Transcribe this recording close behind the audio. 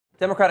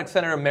Democratic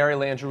Senator Mary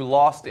Landrieu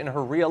lost in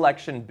her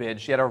re-election bid.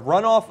 She had a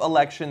runoff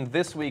election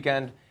this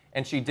weekend,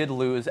 and she did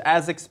lose,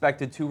 as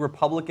expected, to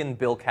Republican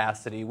Bill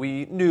Cassidy.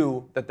 We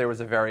knew that there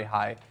was a very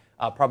high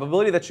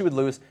probability that she would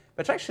lose,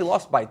 but she actually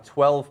lost by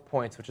 12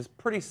 points, which is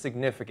pretty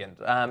significant.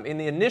 In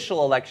the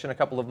initial election a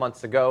couple of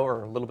months ago,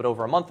 or a little bit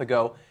over a month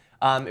ago,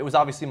 it was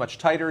obviously much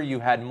tighter. You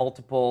had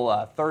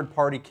multiple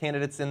third-party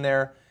candidates in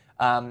there.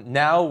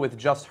 Now, with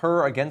just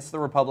her against the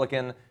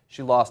Republican,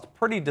 she lost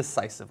pretty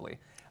decisively.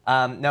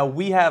 Now,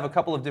 we have a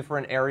couple of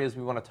different areas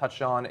we want to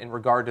touch on in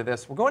regard to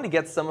this. We're going to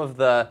get some of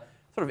the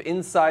sort of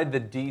inside the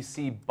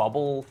D.C.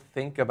 bubble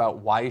think about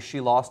why she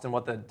lost and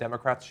what the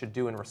Democrats should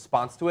do in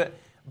response to it.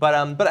 But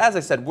as I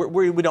said,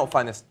 we don't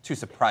find this too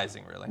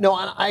surprising, really. No,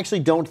 I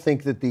actually don't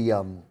think that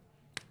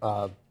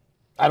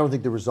I don't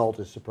think the result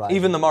is surprising.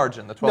 Even the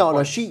margin, the 12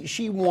 points. No,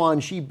 she won.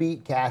 She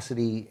beat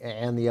Cassidy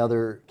and the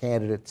other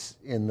candidates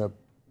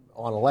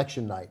on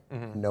election night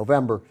in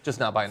November. Just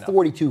not by enough.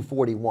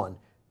 42-41.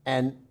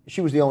 And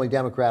she was the only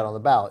Democrat on the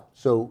ballot.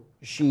 So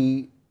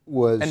she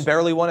was... And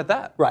barely won at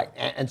that. Right.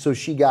 And so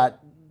she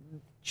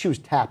was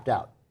tapped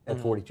out at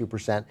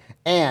 42%.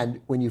 And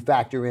when you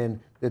factor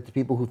in that the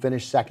people who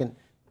finished second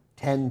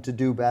tend to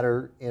do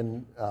better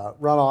in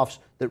runoffs,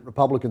 that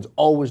Republicans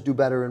always do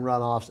better in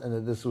runoffs, and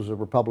that this was a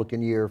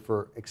Republican year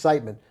for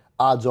excitement,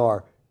 odds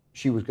are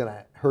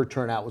her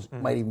turnout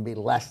might even be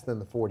less than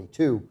the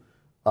 42,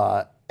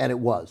 and it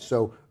was.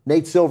 So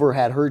Nate Silver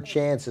had her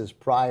chances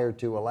prior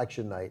to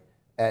election night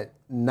at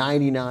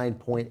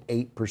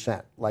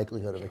 99.8%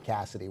 likelihood of a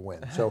Cassidy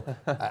win. So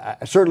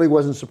I certainly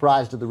wasn't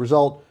surprised at the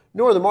result,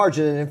 nor the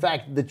margin, and in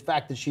fact, the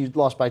fact that she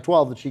lost by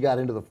 12, that she got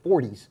into the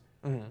 40s,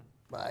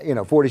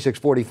 46,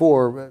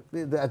 44,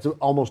 that's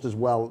almost as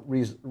well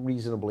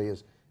reasonably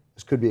as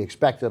could be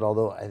expected,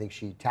 although I think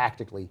she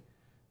tactically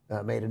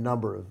made a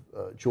number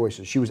of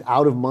choices. She was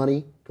out of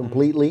money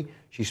completely.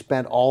 She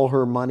spent all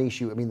her money.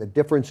 The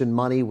difference in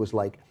money was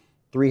like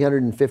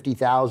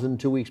 $350,000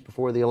 2 weeks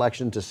before the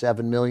election to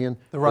 $7 million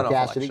for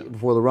Cassidy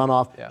before the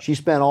runoff. Yeah. She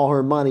spent all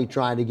her money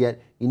trying to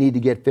you need to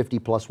get 50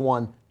 plus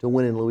 1 to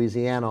win in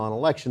Louisiana on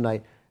election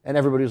night. And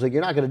everybody was like,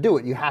 you're not going to do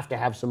it. You have to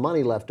have some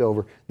money left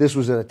over. This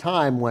was at a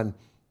time when,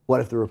 what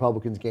if the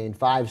Republicans gained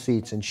 5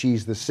 seats and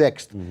she's the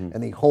 6th,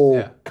 and the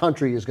whole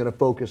country is going to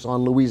focus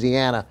on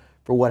Louisiana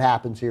for what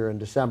happens here in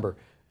December.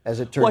 As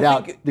it turned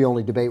out, the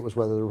only debate was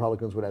whether the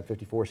Republicans would have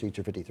 54 seats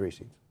or 53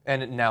 seats.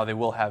 And now they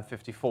will have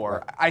 54.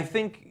 Right. I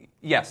think,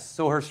 yes,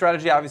 so her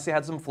strategy obviously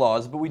had some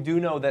flaws, but we do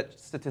know that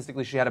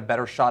statistically she had a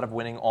better shot of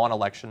winning on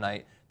election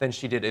night than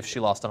she did if she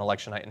lost on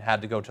election night and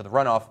had to go to the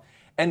runoff.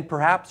 And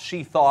perhaps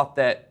she thought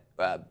that,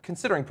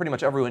 considering pretty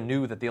much everyone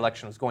knew that the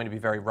election was going to be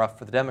very rough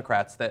for the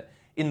Democrats, that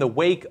in the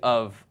wake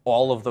of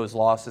all of those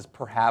losses,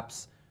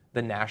 perhaps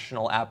the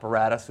national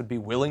apparatus would be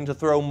willing to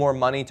throw more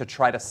money to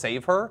try to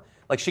save her.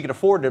 Like, she could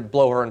afford to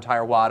blow her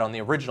entire wad on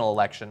the original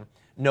election,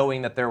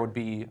 knowing that there would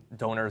be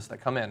donors that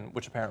come in,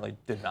 which apparently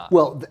did not.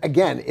 Well,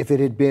 again, if it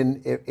had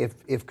been,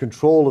 if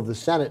control of the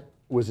Senate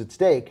was at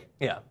stake,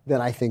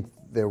 then I think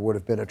there would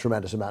have been a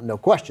tremendous amount, no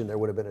question, there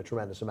would have been a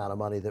tremendous amount of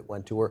money that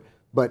went to her.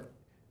 But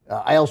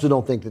I also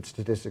don't think that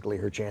statistically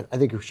her chance, I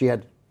think if she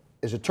had,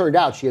 as it turned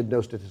out, she had no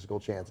statistical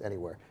chance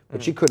anywhere.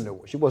 But she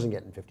wasn't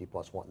getting 50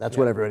 plus 1. That's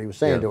what everybody was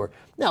saying to her.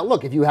 Now,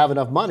 look, if you have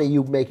enough money,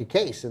 you make a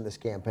case in this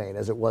campaign,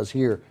 as it was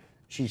here.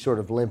 She sort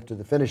of limped to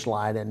the finish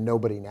line, and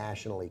nobody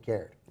nationally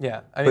cared.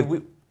 Yeah,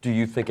 do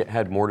you think it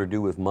had more to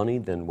do with money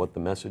than what the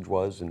message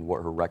was and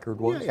what her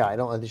record was? Yeah, I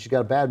think she's got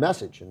a bad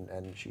message,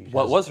 and she.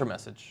 What was her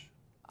message?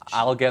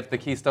 I'll get the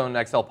Keystone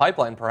XL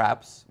pipeline,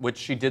 perhaps, which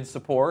she did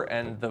support,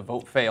 and the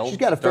vote failed. She's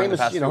got a famous,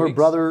 her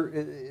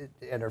brother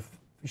and her.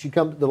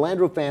 The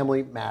Landrieu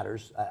family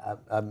matters.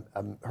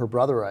 Her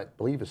brother, I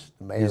believe, is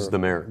the mayor. He's the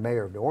mayor.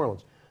 Mayor of New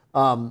Orleans.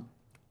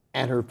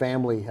 And her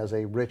family has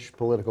a rich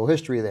political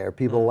history there.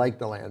 People like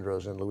the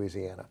Landrieux in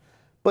Louisiana.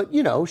 But,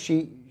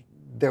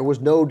 there was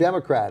no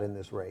Democrat in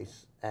this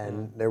race,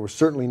 and there was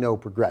certainly no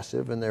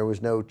progressive, and there was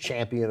no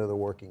champion of the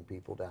working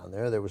people down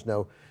there. There was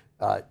no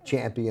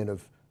champion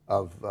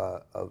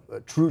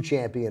a true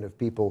champion of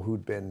people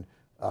who'd been,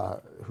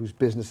 whose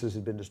businesses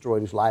had been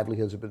destroyed, whose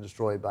livelihoods had been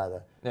destroyed by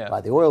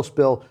the oil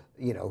spill,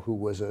 who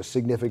was a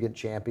significant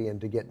champion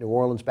to get New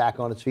Orleans back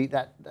on its feet.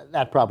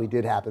 That probably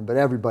did happen, but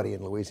everybody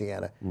in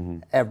Louisiana,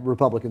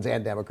 Republicans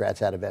and Democrats,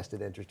 had a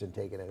vested interest in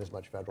taking in as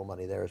much federal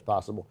money there as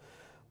possible.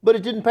 But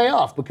it didn't pay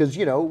off because,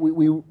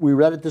 we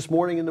read it this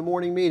morning in the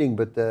morning meeting,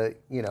 but,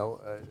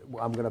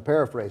 I'm going to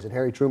paraphrase it.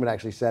 Harry Truman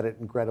actually said it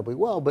incredibly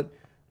well, but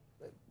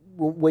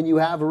when you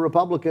have a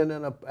Republican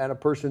and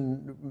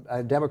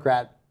a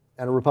Democrat,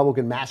 and a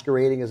Republican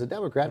masquerading as a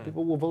Democrat,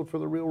 people will vote for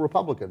the real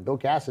Republican. Bill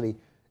Cassidy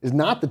is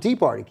not the Tea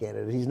Party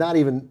candidate. He's not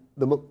even,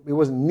 he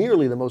wasn't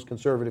nearly the most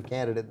conservative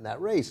candidate in that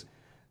race.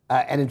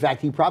 And in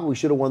fact, he probably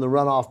should have won the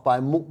runoff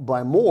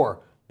by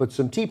more, but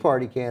some Tea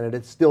Party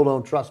candidates still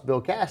don't trust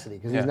Bill Cassidy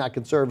because he's not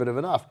conservative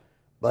enough.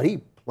 But he's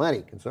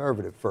plenty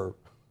conservative for,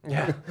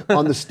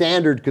 on the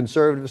standard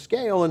conservative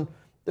scale. And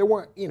there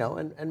weren't,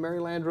 and Mary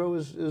Landrieu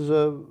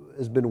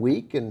has been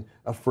weak and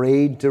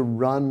afraid to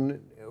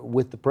run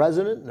with the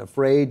president and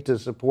afraid to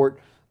support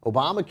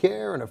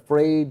Obamacare and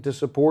afraid to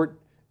support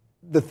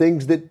the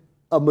things that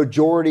a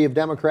majority of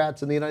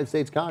Democrats in the United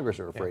States Congress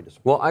are afraid to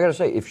support. Well, I got to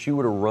say, if she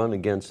would have run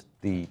against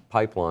the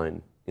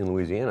pipeline in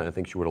Louisiana, I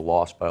think she would have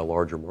lost by a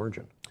larger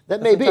margin.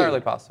 That may be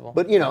entirely possible.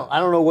 But, I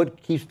don't know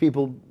what keeps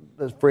people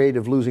afraid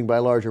of losing by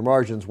larger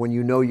margins when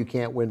you know you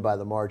can't win by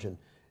the margin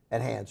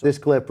at hand. So this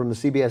clip from the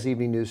CBS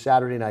Evening News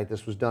Saturday night,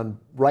 this was done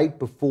right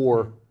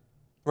before...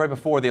 Right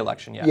before the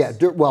election, yes.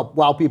 Yeah, well,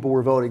 while people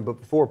were voting, but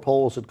before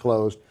polls had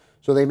closed.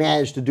 So they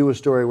managed to do a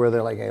story where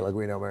they're like, hey, look,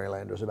 we know Mary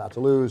Landrieu's about to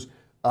lose.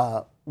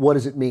 What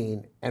does it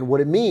mean? And what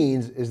it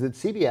means is that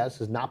CBS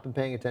has not been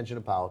paying attention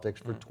to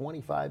politics for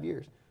 25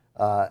 years.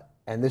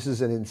 And this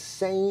is an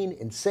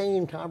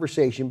insane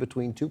conversation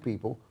between two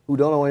people who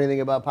don't know anything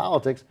about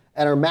politics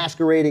and are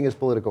masquerading as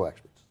political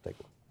experts. Take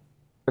a look.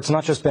 It's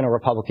not just been a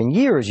Republican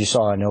year, as you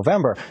saw in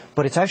November,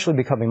 but it's actually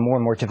becoming more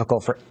and more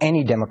difficult for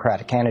any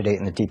Democratic candidate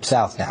in the Deep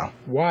South now.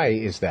 Why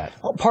is that?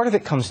 Well, part of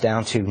it comes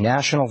down to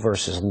national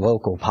versus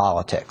local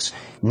politics.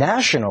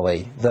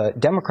 Nationally, the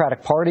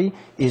Democratic Party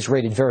is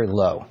rated very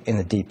low in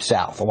the Deep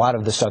South. A lot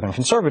of the Southern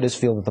conservatives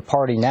feel that the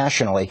party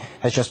nationally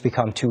has just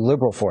become too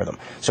liberal for them.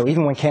 So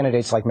even when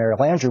candidates like Mary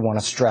Landrieu want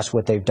to stress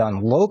what they've done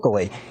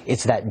locally,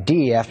 it's that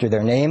D after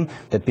their name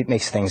that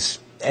makes things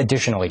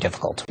additionally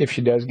difficult. If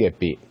she does get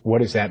beat,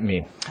 what does that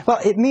mean? Well,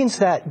 it means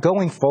that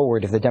going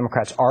forward, if the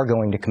Democrats are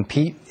going to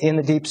compete in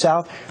the Deep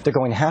South, they're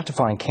going to have to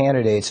find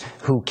candidates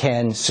who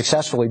can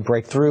successfully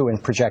break through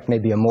and project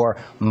maybe a more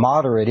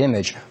moderate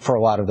image for a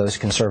lot of those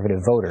conservative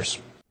voters.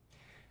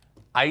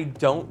 I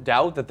don't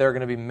doubt that there are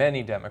going to be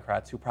many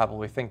Democrats who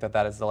probably think that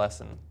that is the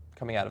lesson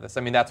coming out of this. I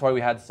mean, that's why we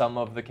had some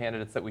of the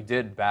candidates that we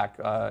did back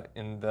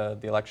in the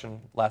election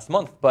last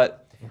month.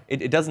 But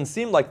it doesn't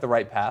seem like the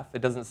right path.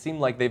 It doesn't seem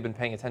like they've been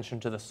paying attention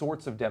to the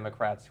sorts of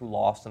Democrats who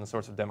lost and the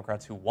sorts of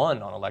Democrats who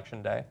won on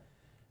Election Day.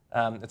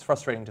 It's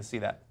frustrating to see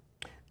that,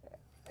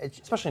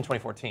 especially in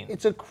 2014.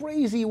 It's a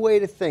crazy way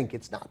to think.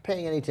 It's not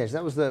paying any attention.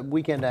 That was the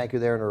weekend anchor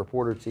there and a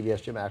reporter at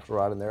CBS, Jim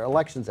Axelrod, and their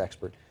elections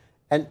expert.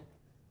 And,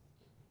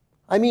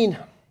 I mean,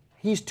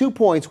 he's 2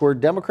 points where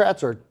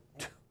Democrats are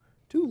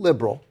too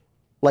liberal.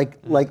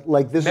 Like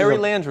this. Mary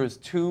Landrieu is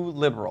too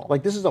liberal.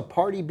 Like this is a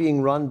party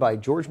being run by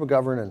George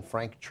McGovern and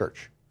Frank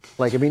Church.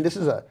 Like, I mean,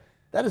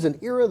 that is an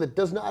era that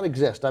does not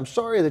exist. I'm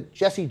sorry that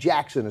Jesse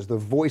Jackson is the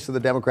voice of the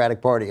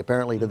Democratic Party,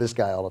 apparently to this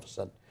guy all of a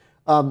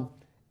sudden.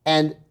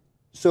 And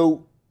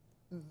so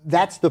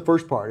that's the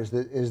first part,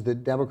 is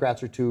that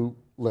Democrats are too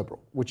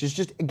liberal, which is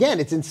just, again,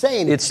 it's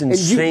insane. It's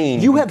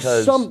insane. You have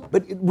some,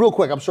 but real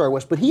quick, I'm sorry,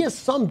 Wes, but he has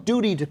some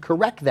duty to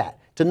correct that,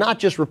 to not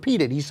just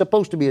repeat it. He's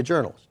supposed to be a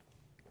journalist.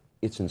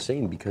 It's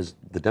insane because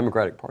the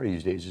Democratic Party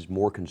these days is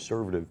more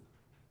conservative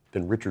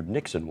than Richard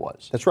Nixon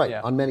was. That's right,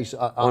 Yeah. on many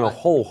on a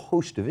whole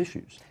host of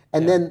issues.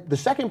 And then the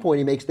second point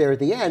he makes there at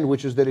the end,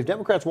 which is that if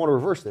Democrats want to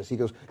reverse this, he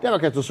goes,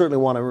 Democrats will certainly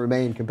want to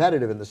remain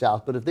competitive in the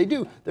South, but if they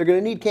do, they're going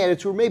to need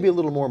candidates who are maybe a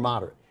little more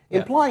moderate,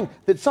 implying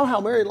that somehow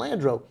Mary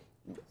Landrieu,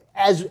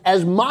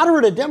 as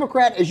moderate a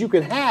Democrat as you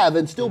can have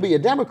and still be a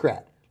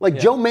Democrat, like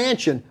Joe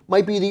Manchin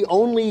might be the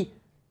only,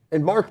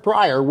 and Mark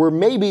Pryor were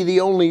maybe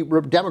the only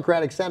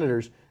Democratic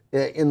senators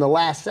in the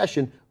last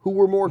session who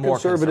were more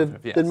conservative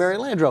than Mary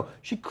Landrieu.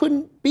 She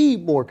couldn't be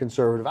more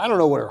conservative. I don't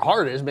know what her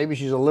heart is. Maybe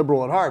she's a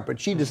liberal at heart, but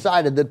she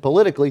decided that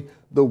politically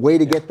the way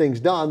to get things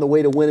done, the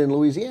way to win in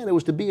Louisiana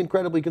was to be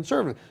incredibly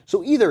conservative.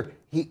 So either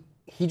he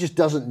just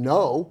doesn't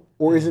know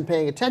or isn't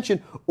paying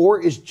attention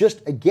or is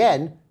just,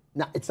 again,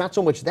 it's not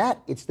so much that,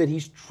 it's that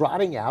he's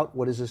trotting out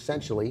what is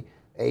essentially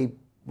a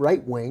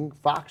right-wing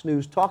Fox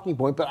News talking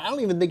point, but I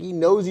don't even think he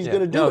knows he's going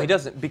to do it. No, he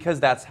doesn't,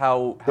 because that's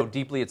how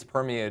deeply it's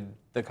permeated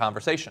the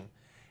conversation.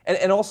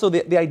 And also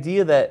the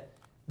idea that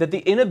the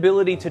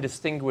inability to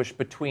distinguish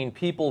between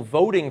people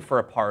voting for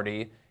a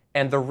party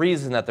and the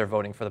reason that they're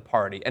voting for the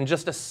party, and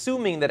just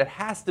assuming that it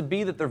has to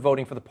be that they're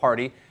voting for the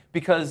party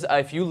because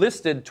if you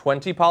listed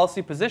 20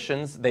 policy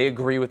positions, they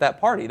agree with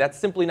that party. That's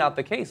simply not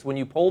the case. When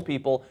you poll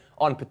people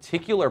on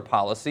particular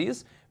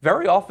policies,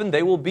 very often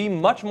they will be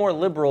much more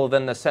liberal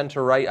than the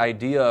center-right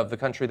idea of the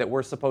country that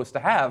we're supposed to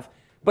have,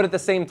 but at the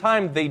same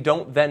time, they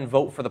don't then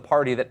vote for the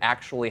party that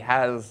actually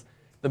has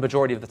the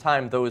majority of the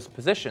time those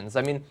positions.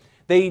 I mean,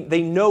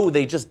 they know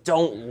they just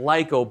don't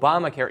like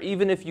Obamacare,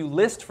 even if you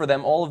list for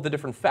them all of the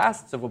different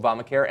facets of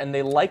Obamacare, and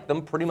they like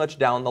them pretty much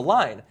down the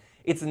line.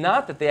 It's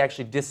not that they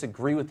actually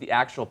disagree with the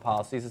actual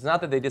policies. It's not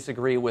that they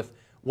disagree with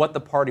what the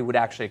party would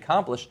actually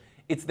accomplish.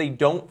 It's they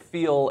don't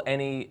feel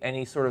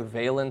any sort of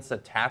valence,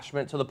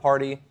 attachment to the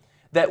party.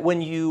 That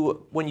when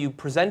you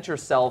present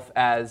yourself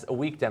as a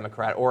weak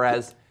Democrat or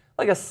as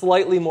like a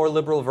slightly more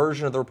liberal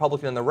version of the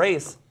Republican in the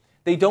race,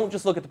 they don't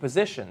just look at the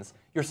positions.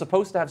 You're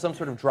supposed to have some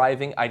sort of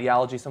driving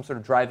ideology, some sort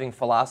of driving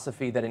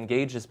philosophy that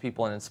engages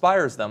people and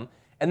inspires them.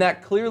 And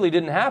that clearly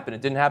didn't happen. It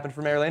didn't happen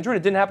for Mary Landrieu, and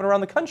it didn't happen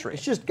around the country.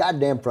 It's just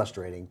goddamn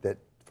frustrating that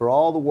for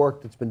all the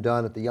work that's been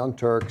done at the Young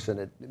Turks and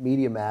at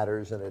Media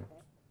Matters and at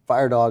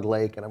Fire Dog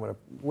Lake and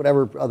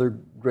whatever other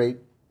great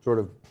sort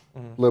of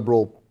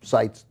liberal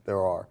sites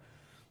there are,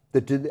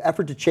 the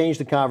effort to change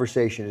the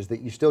conversation is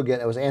that you still get,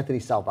 it was Anthony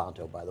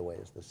Salvanto, by the way,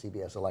 is the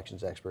CBS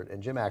elections expert,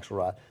 and Jim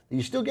Axelrod, that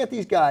you still get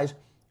these guys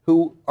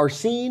who are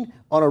seen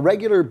on a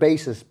regular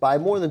basis by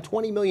more than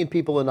 20 million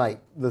people a night,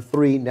 the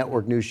 3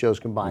 network news shows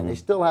combined. They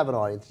still have an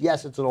audience.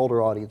 Yes, it's an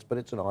older audience, but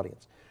it's an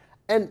audience.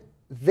 And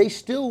they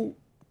still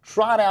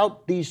trot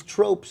out these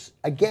tropes,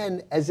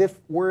 again, as if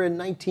we're in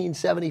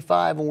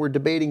 1975 and we're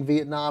debating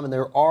Vietnam and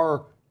there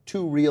are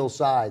 2 real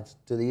sides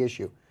to the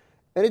issue.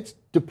 And it's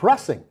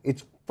depressing.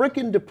 It's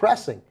freaking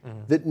depressing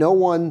that no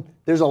one,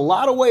 there's a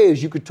lot of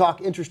ways you could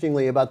talk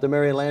interestingly about the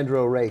Mary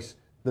Landrieu race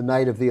the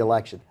night of the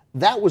election.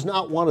 That was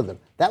not one of them.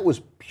 That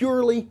was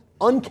purely,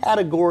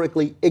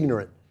 uncategorically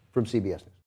ignorant from CBS News.